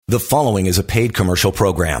The following is a paid commercial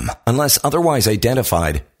program. Unless otherwise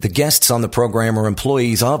identified, the guests on the program are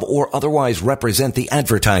employees of or otherwise represent the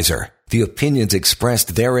advertiser. The opinions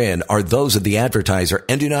expressed therein are those of the advertiser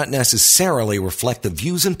and do not necessarily reflect the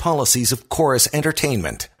views and policies of Chorus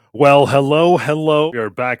Entertainment. Well, hello. We are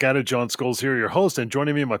back at it. John Scholes here, your host, and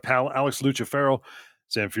joining me, my pal Alex Lucifero,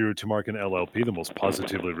 Zamfir Tumarkin LLP, the most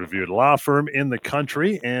positively reviewed law firm in the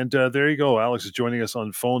country. And there you go. Alex is joining us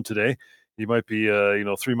on phone today. He might be,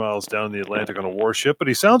 3 miles down the Atlantic on a warship, but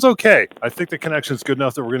he sounds okay. I think the connection's good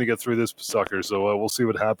enough that we're going to get through this sucker. So we'll see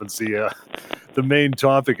what happens. The main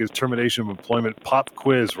topic is termination of employment pop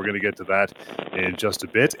quiz. We're going to get to that in just a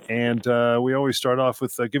bit. And we always start off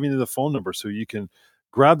with giving you the phone number so you can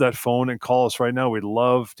grab that phone and call us right now. We'd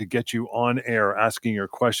love to get you on air asking your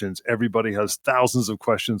questions. Everybody has thousands of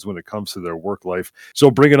questions when it comes to their work life.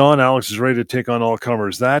 So bring it on. Alex is ready to take on all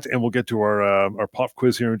comers. That, and we'll get to our pop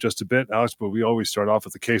quiz here in just a bit, Alex, but we always start off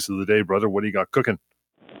with the case of the day, brother. What do you got cooking?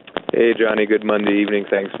 Hey, Johnny. Good Monday evening.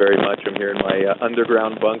 Thanks very much. I'm here in my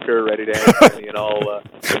underground bunker, ready to answer any and all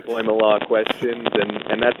employment law questions,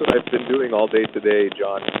 and that's what I've been doing all day today,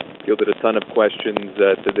 John. Fielded a ton of questions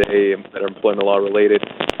today that are employment law related.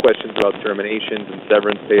 Questions about terminations and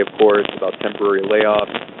severance pay, of course, about temporary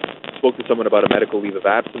layoffs. Spoke to someone about a medical leave of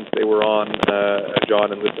absence they were on,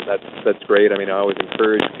 John, and listen, that's great. I mean, I always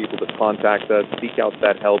encourage people to contact us, seek out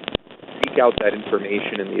that help, seek out that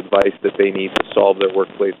information and the advice that they need to solve their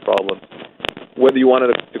workplace problems. Whether you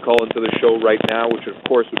wanted to call into the show right now, which of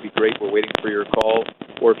course would be great, we're waiting for your call,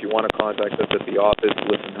 or if you want to contact us at the office,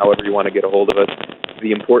 listen, however you want to get a hold of us.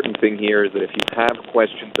 The important thing here is that if you have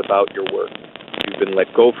questions about your work, if you've been let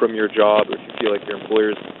go from your job, or if you feel like your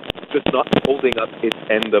employer's just not holding up its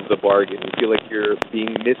end of the bargain, you feel like you're being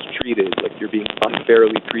mistreated, like you're being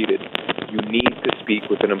unfairly treated, you need to speak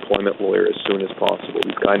with an employment lawyer as soon as possible.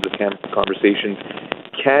 These kinds of conversations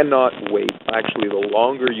cannot wait. Actually, the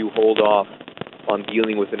longer you hold off on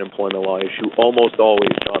dealing with an employment law issue, almost always,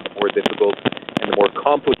 John, the more difficult and the more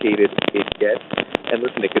complicated it gets. And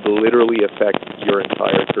listen, it could literally affect your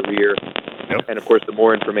entire career. Yep. And of course, the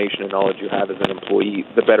more information and knowledge you have as an employee,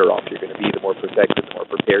 the better off you're going to be, the more protected, the more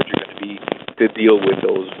prepared you're going to be to deal with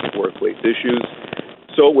those workplace issues.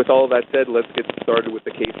 So with all of that said, let's get started with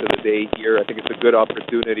the case of the day here. I think it's a good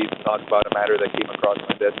opportunity to talk about a matter that came across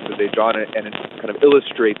my desk today, John, and it kind of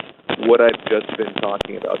illustrates what I've just been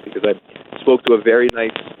talking about, because I spoke to a very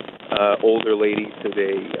nice older lady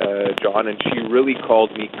today, John, and she really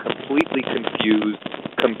called me completely confused,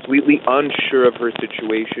 completely unsure of her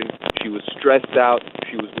situation. She was stressed out.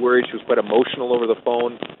 She was worried. She was quite emotional over the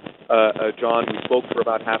phone. John, we spoke for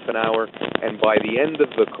about half an hour, and by the end of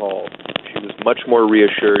the call, she was much more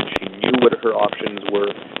reassured. She knew what her options were.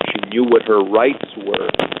 She knew what her rights were,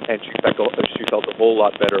 and she felt a whole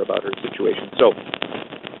lot better about her situation. So,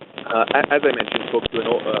 as I mentioned, spoke to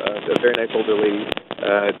a very nice older lady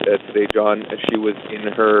today, John. She was in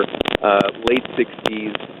her late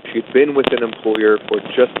 60s. She'd been with an employer for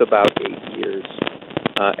just about 8 years.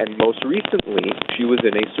 And most recently, she was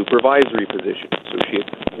in a supervisory position. So she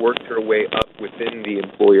had worked her way up within the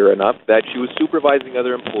employer enough that she was supervising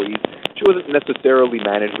other employees. She wasn't necessarily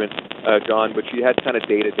management, John, but she had kind of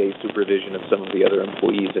day-to-day supervision of some of the other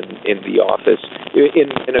employees in the office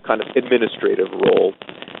in a kind of administrative role.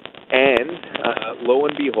 And lo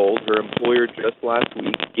and behold, her employer just last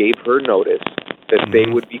week gave her notice that they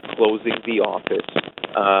would be closing the office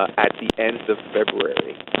at the end of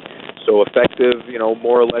February. So effective,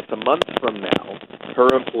 more or less a month from now, her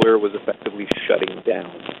employer was effectively shutting down.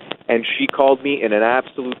 And she called me in an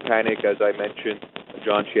absolute panic, as I mentioned.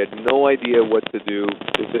 John, she had no idea what to do.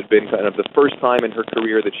 This had been kind of the first time in her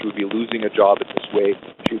career that she would be losing a job in this way.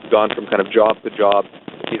 She had gone from kind of job to job,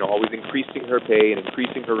 always increasing her pay and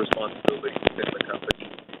increasing her responsibilities within the company.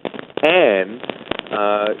 And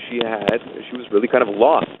she was really kind of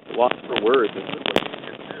lost for words as to what she was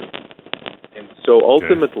going to do. And so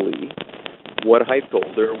ultimately, what I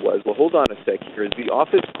told her was, well, hold on a sec here. Is the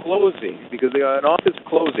office closing? Because an office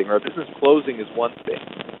closing or a business closing is one thing.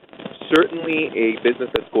 Certainly a business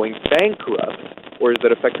that's going bankrupt or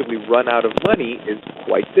that effectively run out of money is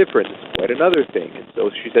quite different. It's quite another thing. And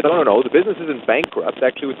so she said, no, the business isn't bankrupt.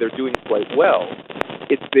 Actually, what they're doing quite well.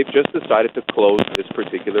 They've just decided to close this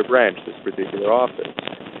particular branch, this particular office.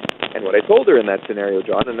 And what I told her in that scenario,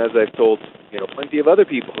 John, and as I've told plenty of other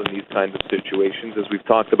people in these kinds of situations, as we've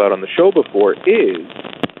talked about on the show before, is,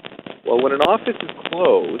 well, when an office is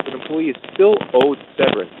closed, an employee is still owed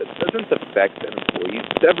severance. It doesn't affect an employee's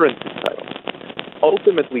severance entitlement.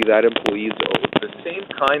 Ultimately, that employee is owed the same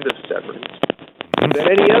kind of severance that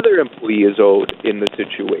any other employee is owed in the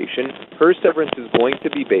situation. Her severance is going to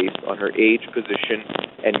be based on her age, position,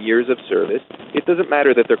 and years of service. It doesn't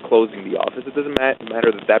matter that they're closing the office. It doesn't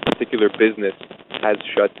matter that that particular business has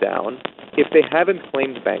shut down. If they haven't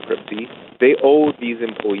claimed bankruptcy, they owe these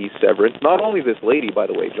employees severance. Not only this lady, by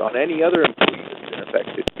the way, John, any other employee that's been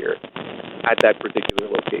affected here at that particular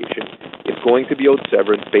location is going to be owed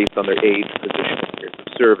severance based on their age, position, and years of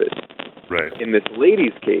service. Right. In this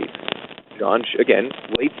lady's case, John, again,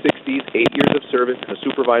 late 60s, 8 years of service in a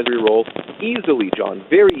supervisory role, easily, John,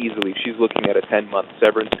 very easily, she's looking at a 10-month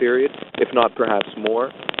severance period, if not perhaps more.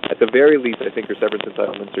 At the very least, I think her severance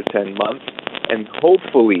entitlements are 10 months. And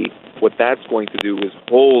hopefully, what that's going to do is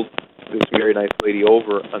hold this very nice lady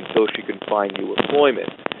over until she can find new employment.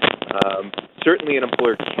 Certainly an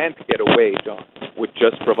employer can't get away, John, with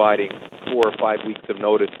just providing 4 or 5 weeks of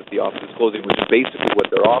notice that the office is closing, which is basically what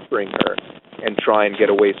they're offering her, and try and get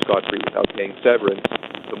away scot-free without paying severance.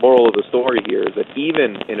 The moral of the story here is that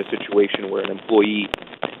even in a situation where an employee,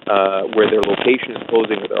 where their location is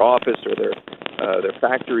closing, or their office or their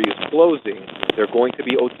factory is closing, they're going to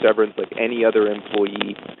be owed severance like any other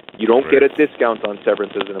employee. You don't get a discount on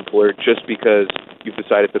severance as an employer just because you've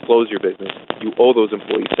decided to close your business. You owe those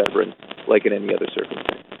employees severance like in any other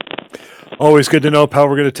circumstance. Always good to know, pal.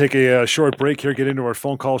 We're going to take a short break here, get into our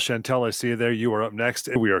phone call. Chantel, I see you there. You are up next.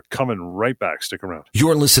 We are coming right back. Stick around.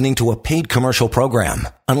 You're listening to a paid commercial program.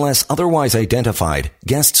 Unless otherwise identified,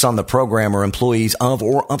 guests on the program are employees of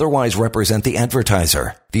or otherwise represent the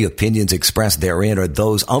advertiser. The opinions expressed therein are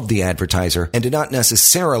those of the advertiser and do not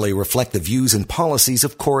necessarily reflect the views and policies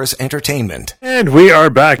of Chorus Entertainment. And we are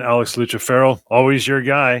back. Alex Lucifero, always your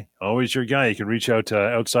guy. Always your guy. You can reach out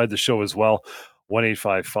outside the show as well.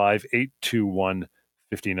 1-855-821-5900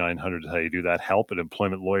 is how you do that. Help at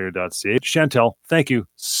employmentlawyer.ca. Chantel, thank you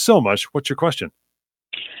so much. What's your question?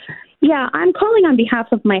 Yeah, I'm calling on behalf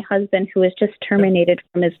of my husband who was just terminated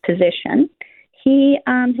from his position. He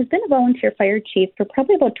has been a volunteer fire chief for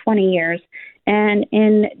probably about 20 years, and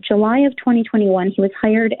in July of 2021, he was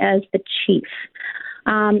hired as the chief.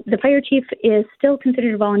 The fire chief is still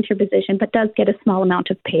considered a volunteer position, but does get a small amount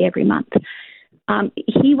of pay every month.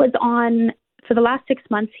 He was on, for the last 6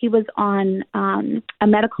 months, he was on a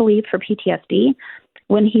medical leave for PTSD.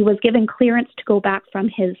 When he was given clearance to go back from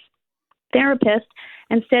his therapist,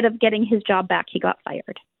 instead of getting his job back, he got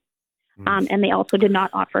fired. And they also did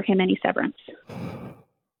not offer him any severance.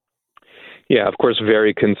 Yeah, of course,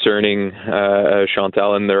 very concerning,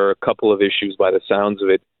 Chantal, and there are a couple of issues by the sounds of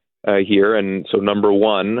it here. And so number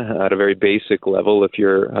one, at a very basic level, if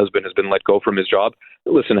your husband has been let go from his job,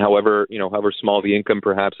 listen, however small the income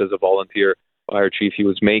perhaps as a volunteer fire chief he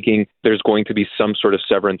was making, there's going to be some sort of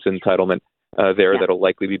severance entitlement that'll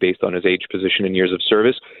likely be based on his age, position, and years of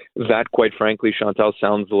service. That, quite frankly, Chantal,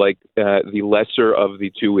 sounds like the lesser of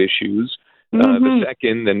the two issues. The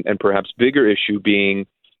second and perhaps bigger issue being,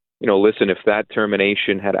 listen, if that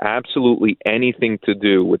termination had absolutely anything to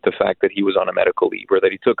do with the fact that he was on a medical leave or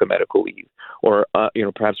that he took a medical leave or,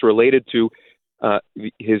 perhaps related to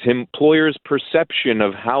his employer's perception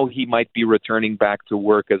of how he might be returning back to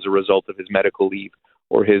work as a result of his medical leave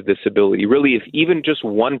or his disability. Really, if even just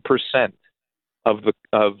 1% of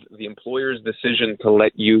the employer's decision to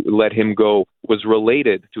let him go was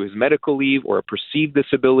related to his medical leave or a perceived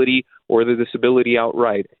disability or the disability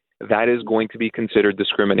outright, that is going to be considered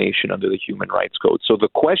discrimination under the Human Rights Code. So the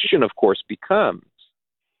question, of course, becomes,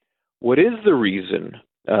 what is the reason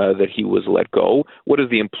that he was let go? What does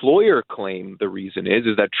the employer claim the reason is?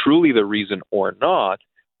 Is that truly the reason or not?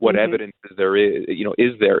 What evidence is there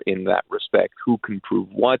in that respect? Who can prove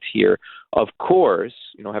what here? Of course,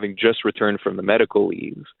 having just returned from the medical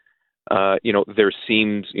leave, there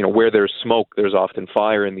seems, where there's smoke, there's often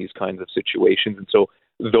fire in these kinds of situations. And so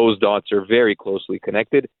those dots are very closely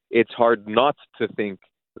connected. It's hard not to think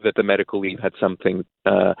that the medical leave had some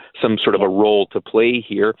sort of a role to play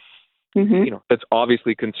here. That's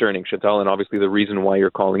obviously concerning, Chantal, and obviously the reason why you're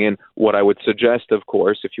calling in. What I would suggest, of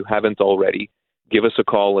course, if you haven't already, give us a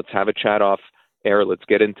call. Let's have a chat off air. Let's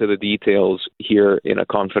get into the details here in a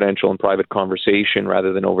confidential and private conversation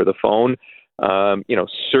rather than over the phone.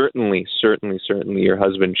 Certainly your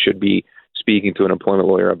husband should be speaking to an employment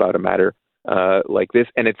lawyer about a matter like this.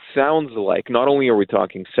 And it sounds like not only are we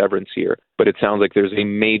talking severance here, but it sounds like there's a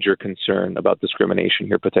major concern about discrimination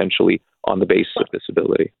here potentially on the basis of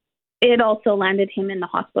disability. It also landed him in the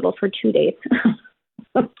hospital for 2 days.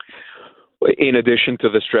 In addition to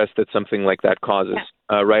the stress that something like that causes,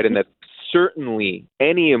 right? And that certainly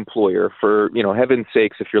any employer, for heaven's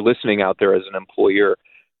sakes, if you're listening out there as an employer,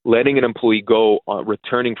 letting an employee go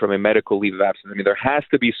returning from a medical leave of absence, there has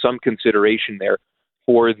to be some consideration there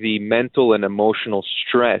for the mental and emotional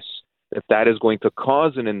stress that is going to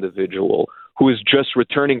cause an individual who is just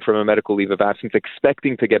returning from a medical leave of absence,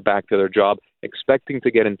 expecting to get back to their job, expecting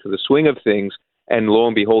to get into the swing of things, and lo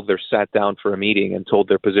and behold, they're sat down for a meeting and told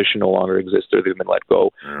their position no longer exists or they've been let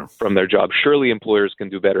go from their job. Surely employers can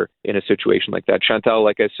do better in a situation like that. Chantal,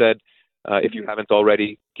 like I said, if you haven't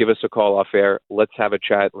already, give us a call off air. Let's have a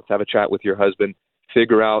chat. Let's have a chat with your husband.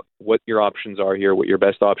 Figure out what your options are here, what your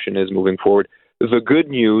best option is moving forward. The good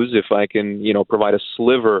news, if I can, provide a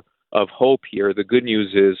sliver of hope here, the good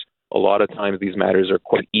news is a lot of times these matters are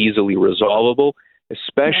quite easily resolvable,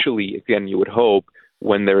 especially, again, you would hope,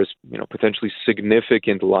 when there's, potentially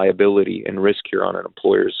significant liability and risk here on an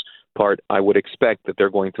employer's part. I would expect that they're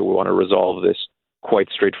going to want to resolve this quite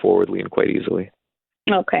straightforwardly and quite easily.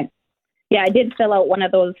 Okay. Yeah, I did fill out one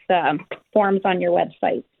of those forms on your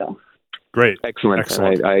website. So great. Excellent.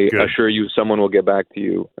 I assure you someone will get back to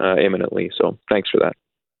you imminently. So thanks for that.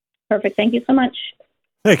 Perfect. Thank you so much.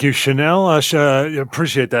 Thank you, Chanel.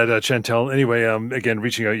 Appreciate that, Chantel. Anyway, again,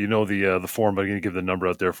 reaching out, the form, but I'm going to give the number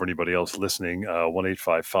out there for anybody else listening,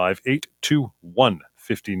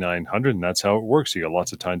 1-855-821-5900, and that's how it works. You got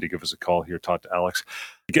lots of time to give us a call here, talk to Alex.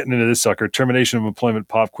 Getting into this sucker, termination of employment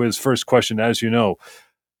pop quiz. First question, as you know,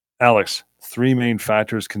 Alex, 3 main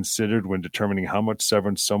factors considered when determining how much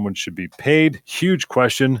severance someone should be paid. Huge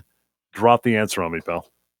question. Drop the answer on me,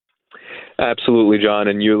 pal. Absolutely, John.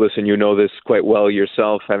 And you know this quite well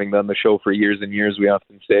yourself, having done the show for years and years. We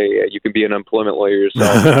often say you can be an employment lawyer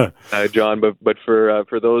yourself, John. But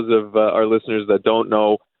for those of our listeners that don't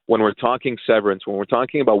know, when we're talking severance, when we're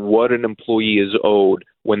talking about what an employee is owed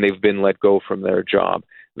when they've been let go from their job,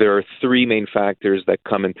 there are 3 main factors that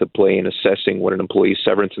come into play in assessing what an employee's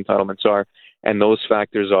severance entitlements are. And those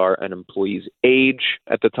factors are an employee's age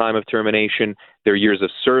at the time of termination, their years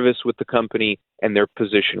of service with the company, and their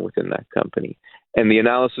position within that company. And the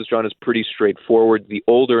analysis, John, is pretty straightforward. The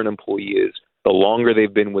older an employee is, the longer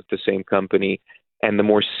they've been with the same company, and the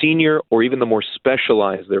more senior or even the more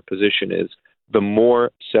specialized their position is, the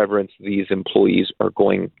more severance these employees are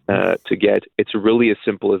going to get. It's really as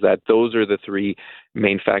simple as that. Those are the 3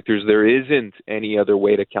 main factors. There isn't any other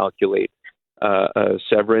way to calculate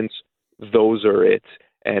severance. Those are it.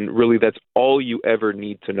 And really, that's all you ever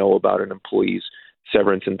need to know about an employee's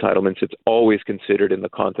severance entitlements. It's always considered in the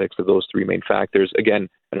context of those 3 main factors. Again,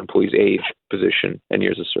 an employee's age, position, and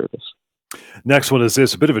years of service. Next one is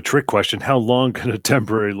this, a bit of a trick question. How long can a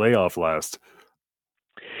temporary layoff last?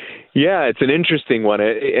 Yeah, it's an interesting one.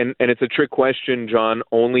 And it's a trick question, John,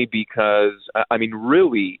 only because,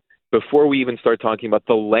 really, before we even start talking about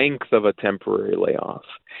the length of a temporary layoff,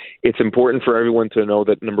 it's important for everyone to know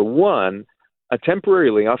that, number one, a temporary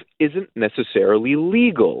layoff isn't necessarily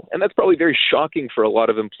legal. And that's probably very shocking for a lot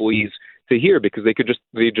of employees to hear, because they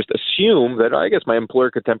just assume that, I guess, my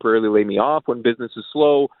employer could temporarily lay me off when business is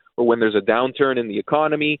slow or when there's a downturn in the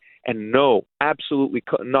economy. And no, absolutely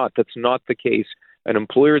not. That's not the case. An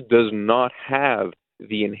employer does not have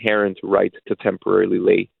the inherent right to temporarily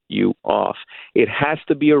lay you off. It has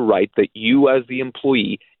to be a right that you as the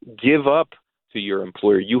employee give up to your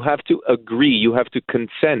employer. You have to agree, you have to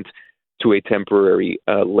consent to a temporary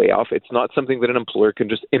layoff. It's not something that an employer can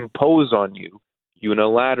just impose on you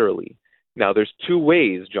unilaterally. Now, there's 2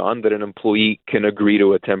 ways, John, that an employee can agree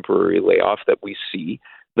to a temporary layoff that we see.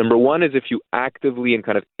 Number one is if you actively and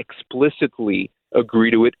kind of explicitly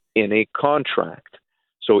agree to it in a contract.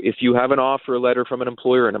 So if you have an offer letter from an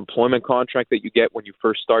employer, an employment contract that you get when you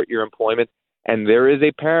first start your employment, and there is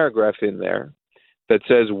a paragraph in there that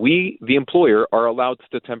says we, the employer, are allowed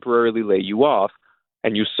to temporarily lay you off,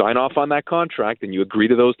 and you sign off on that contract and you agree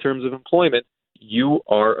to those terms of employment, you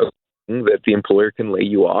are agreeing that the employer can lay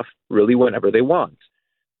you off really whenever they want.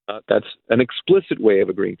 That's an explicit way of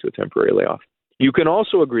agreeing to a temporary layoff. You can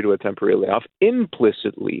also agree to a temporary layoff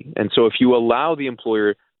implicitly. And so if you allow the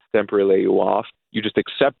employer to temporarily lay you off, you just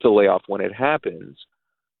accept the layoff when it happens.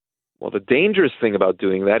 Well, the dangerous thing about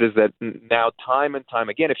doing that is that now time and time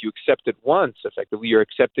again, if you accept it once, effectively you're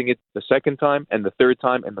accepting it the second time and the third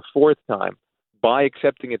time and the fourth time. By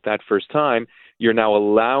accepting it that first time, you're now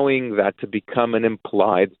allowing that to become an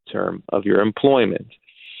implied term of your employment.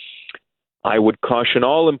 I would caution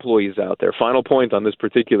all employees out there. Final point on this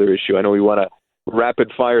particular issue. I know we want to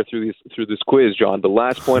rapid fire through this quiz, John. The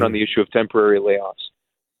last point on the issue of temporary layoffs.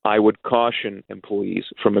 I would caution employees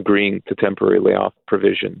from agreeing to temporary layoff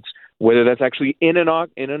provisions, whether that's actually in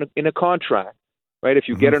a contract, right? If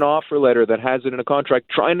you get an offer letter that has it in a contract,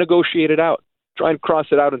 try and negotiate it out. Try and cross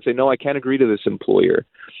it out and say, no, I can't agree to this employer.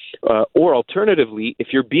 Or alternatively,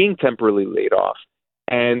 if you're being temporarily laid off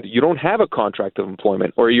and you don't have a contract of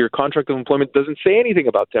employment, or your contract of employment doesn't say anything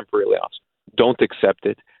about temporary layoffs, don't accept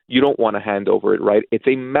it. You don't want to hand over it, right? It's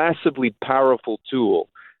a massively powerful tool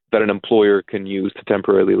that an employer can use to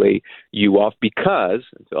temporarily lay you off, because,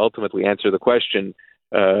 to ultimately answer the question,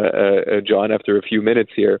 John, after a few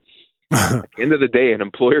minutes here, at the end of the day, an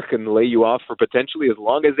employer can lay you off for potentially as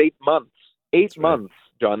long as 8 months. Eight months,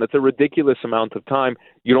 John. That's a ridiculous amount of time.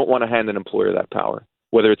 You don't want to hand an employer that power,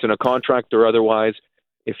 whether it's in a contract or otherwise.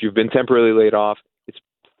 If you've been temporarily laid off, it's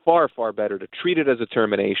far, far better to treat it as a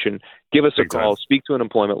termination. Give us a call, speak to an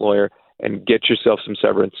employment lawyer, and get yourself some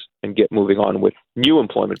severance and get moving on with new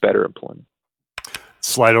employment, better employment.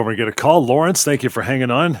 Slide over and get a call. Lawrence, thank you for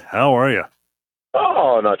hanging on. How are you?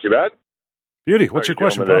 Oh, not too bad. Beauty. What's your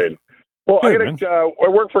question, pal? Well, I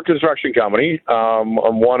work for a construction company. I'm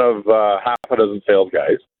one of half a dozen sales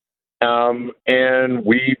guys. And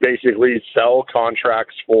we basically sell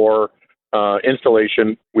contracts for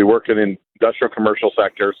installation. We work in the industrial commercial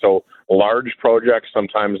sector, so large projects,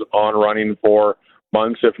 sometimes on running for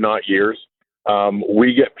months, if not years.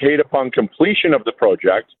 We get paid upon completion of the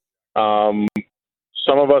project.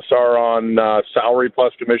 Some of us are on salary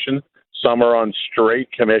plus commission. Some are on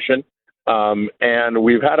straight commission. And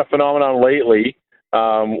we've had a phenomenon lately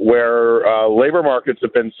where labor markets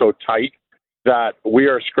have been so tight that we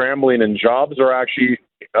are scrambling, and jobs are actually,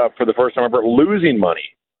 for the first time ever, losing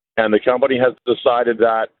money. And the company has decided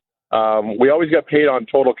that we always get paid on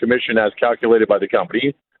total commission as calculated by the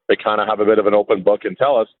company. They kind of have a bit of an open book and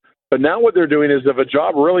tell us. But now what they're doing is, if a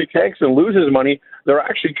job really tanks and loses money, they're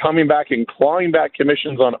actually coming back and clawing back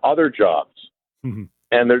commissions on other jobs. Mm-hmm.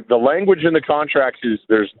 And the language in the contracts is,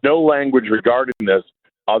 there's no language regarding this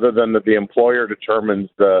other than that the employer determines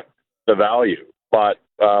the value. But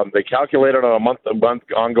they calculate it on a month-to-month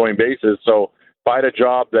ongoing basis. So if I had a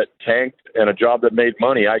job that tanked and a job that made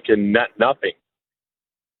money, I can net nothing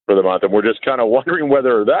for the month. And we're just kind of wondering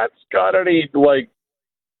whether that's got any,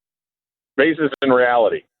 basis in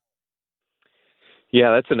reality.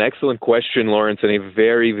 Yeah, that's an excellent question, Lawrence, and a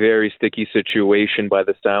very, very sticky situation by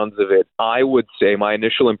the sounds of it. I would say my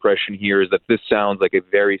initial impression here is that this sounds like a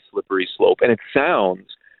very slippery slope, and it sounds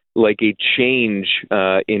like a change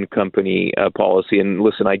in company policy. And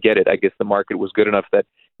listen, I get it. I guess the market was good enough that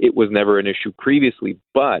it was never an issue previously.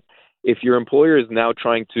 But if your employer is now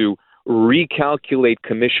trying to recalculate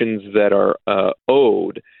commissions that are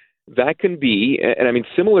owed, that can be, and I mean,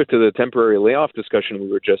 similar to the temporary layoff discussion we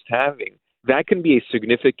were just having, that can be a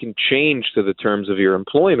significant change to the terms of your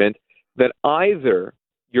employment that either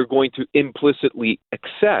you're going to implicitly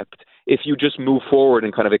accept if you just move forward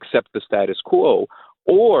and kind of accept the status quo,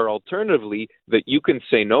 or alternatively, that you can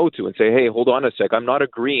say no to and say, hey, hold on a sec, I'm not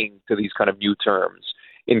agreeing to these kind of new terms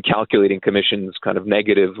in calculating commissions kind of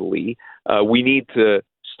negatively. We need to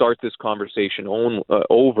start this conversation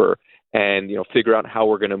over and figure out how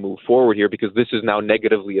we're going to move forward here, because this is now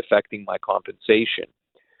negatively affecting my compensation.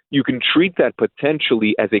 You can treat that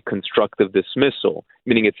potentially as a constructive dismissal,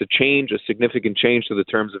 meaning it's a significant change to the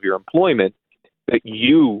terms of your employment that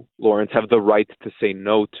you, Lawrence, have the right to say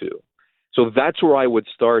no to. So that's where I would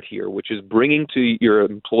start here, which is bringing to your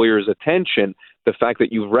employer's attention the fact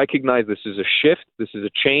that you recognize this is a shift, this is a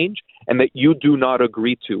change, and that you do not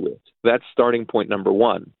agree to it. That's starting point number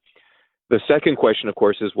one. The second question, of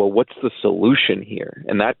course, is, well, what's the solution here?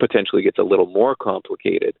 And that potentially gets a little more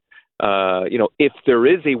complicated. If there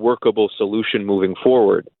is a workable solution moving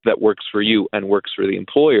forward that works for you and works for the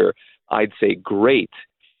employer, I'd say great.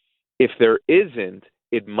 If there isn't,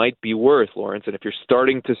 it might be worth, Lawrence, and if you're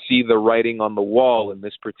starting to see the writing on the wall in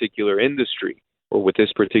this particular industry or with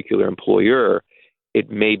this particular employer, it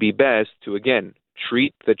may be best to, again,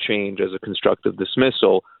 treat the change as a constructive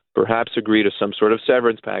dismissal, perhaps agree to some sort of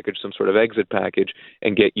severance package, some sort of exit package,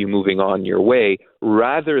 and get you moving on your way,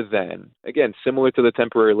 rather than, again, similar to the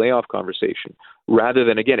temporary layoff conversation, rather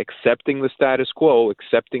than, again, accepting the status quo,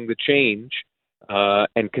 accepting the change,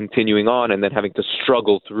 and continuing on, and then having to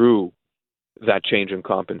struggle through that change in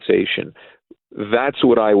compensation. That's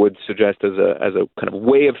what I would suggest as a kind of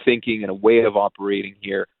way of thinking and a way of operating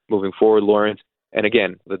here moving forward, Lawrence. And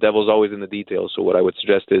again, the devil's always in the details, so what I would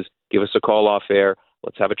suggest is give us a call off air.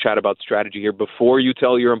 Let's have a chat about strategy here before you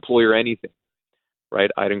tell your employer anything,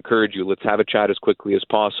 right? I'd encourage you, let's have a chat as quickly as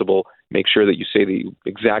possible. Make sure that you say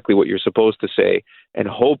exactly what you're supposed to say, and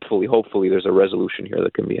hopefully there's a resolution here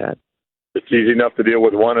that can be had. It's easy enough to deal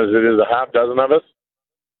with one as it is a half dozen of us.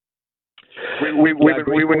 We've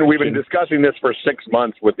been discussing this for 6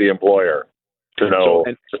 months with the employer to know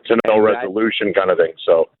resolution kind of thing.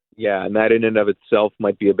 So yeah, and that in and of itself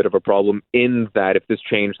might be a bit of a problem, in that if this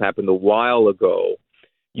change happened a while ago,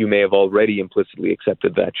 you may have already implicitly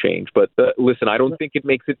accepted that change. But listen, I don't think it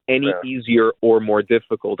makes it any easier or more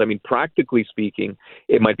difficult. I mean, practically speaking,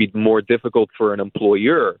 it might be more difficult for an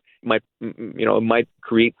employer. It might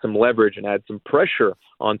create some leverage and add some pressure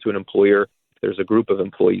onto an employer. There's a group of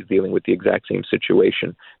employees dealing with the exact same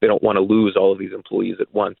situation. They don't want to lose all of these employees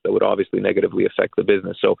at once. That would obviously negatively affect the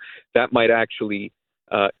business. So that might actually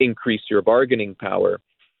increase your bargaining power.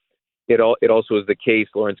 It also is the case,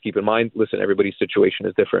 Lawrence, keep in mind, listen, everybody's situation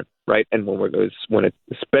is different, right? And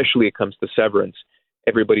especially it comes to severance,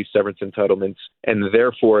 everybody's severance entitlements and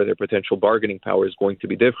therefore their potential bargaining power is going to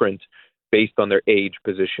be different based on their age,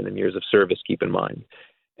 position, and years of service, keep in mind.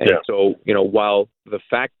 And so, while the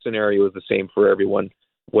fact scenario is the same for everyone,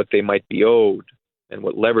 what they might be owed and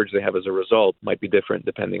what leverage they have as a result might be different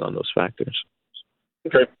depending on those factors.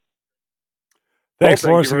 Okay. Thanks,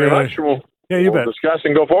 Lawrence. Thank you very much. You bet. Discuss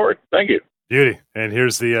and go forward. Thank you. Beauty. And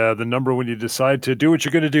here's the number when you decide to do what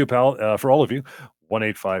you're going to do, pal, for all of you.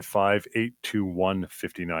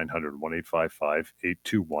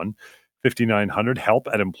 1-855-821-5900. 1-855-821-5900.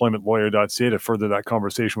 help@employmentlawyer.ca to further that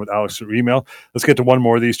conversation with Alex through email. Let's get to one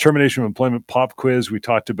more of these. Termination of employment pop quiz. We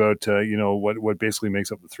talked about, what basically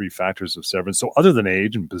makes up the three factors of severance. So other than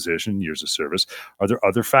age and position, years of service, are there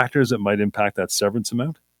other factors that might impact that severance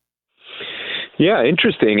amount? Yeah,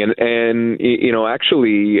 interesting. And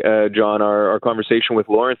actually, John, our conversation with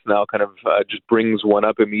Lawrence now kind of just brings one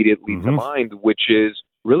up immediately to mind, which is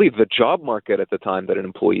really the job market at the time that an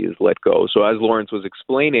employee is let go. So as Lawrence was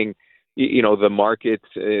explaining, the market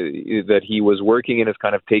that he was working in has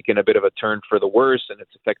kind of taken a bit of a turn for the worse, and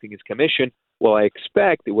it's affecting his commission. Well, I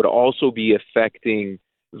expect it would also be affecting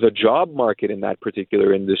the job market in that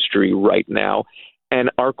particular industry right now. And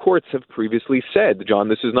our courts have previously said, John,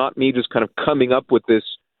 this is not me just kind of coming up with this,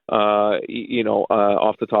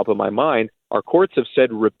 off the top of my mind. Our courts have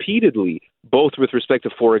said repeatedly, both with respect to,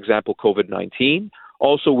 for example, COVID-19,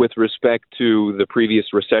 also with respect to the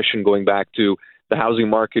previous recession going back to the housing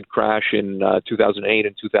market crash in 2008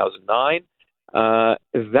 and 2009,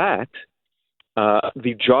 that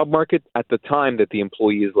the job market at the time that the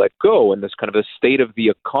employee is let go, and this kind of a state of the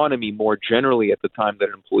economy more generally at the time that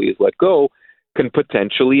an employee is let go, can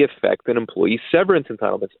potentially affect an employee's severance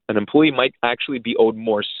entitlements. An employee might actually be owed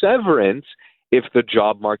more severance if the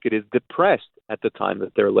job market is depressed at the time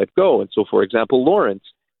that they're let go. And so, for example, Lawrence,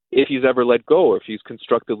 if he's ever let go or if he's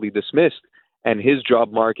constructively dismissed and his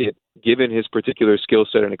job market, given his particular skill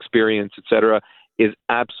set and experience, et cetera, is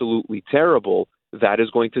absolutely terrible, that is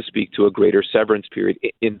going to speak to a greater severance period.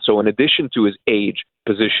 And so in addition to his age,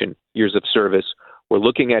 position, years of service, we're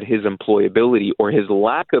looking at his employability or his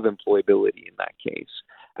lack of employability in that case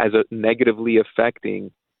as negatively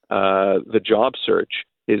affecting the job search,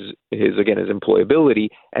 his employability,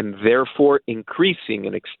 and therefore increasing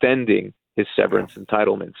and extending his severance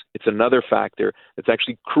entitlements. It's another factor that's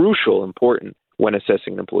actually crucial, important when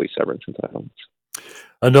assessing employee severance entitlements.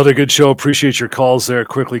 Another good show. Appreciate your calls there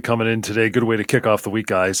quickly coming in today. Good way to kick off the week,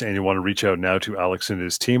 guys. And you want to reach out now to Alex and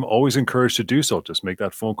his team. Always encouraged to do so. Just make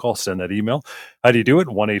that phone call, send that email. How do you do it?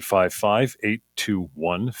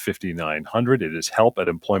 1-855-821-5900. It is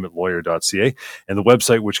help@employmentlawyer.ca. And the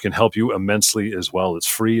website, which can help you immensely as well. It's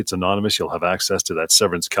free. It's anonymous. You'll have access to that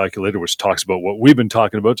severance calculator, which talks about what we've been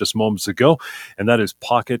talking about just moments ago. And that is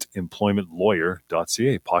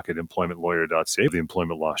pocketemploymentlawyer.ca. Pocketemploymentlawyer.ca. The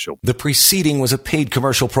Employment Law Show. The preceding was a paid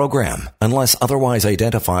commercial program. Unless otherwise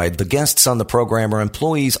identified, the guests on the program are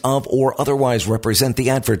employees of or otherwise represent the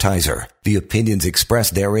advertiser. The opinions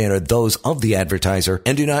expressed therein are those of the advertiser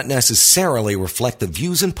and do not necessarily reflect the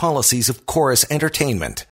views and policies of Chorus Entertainment.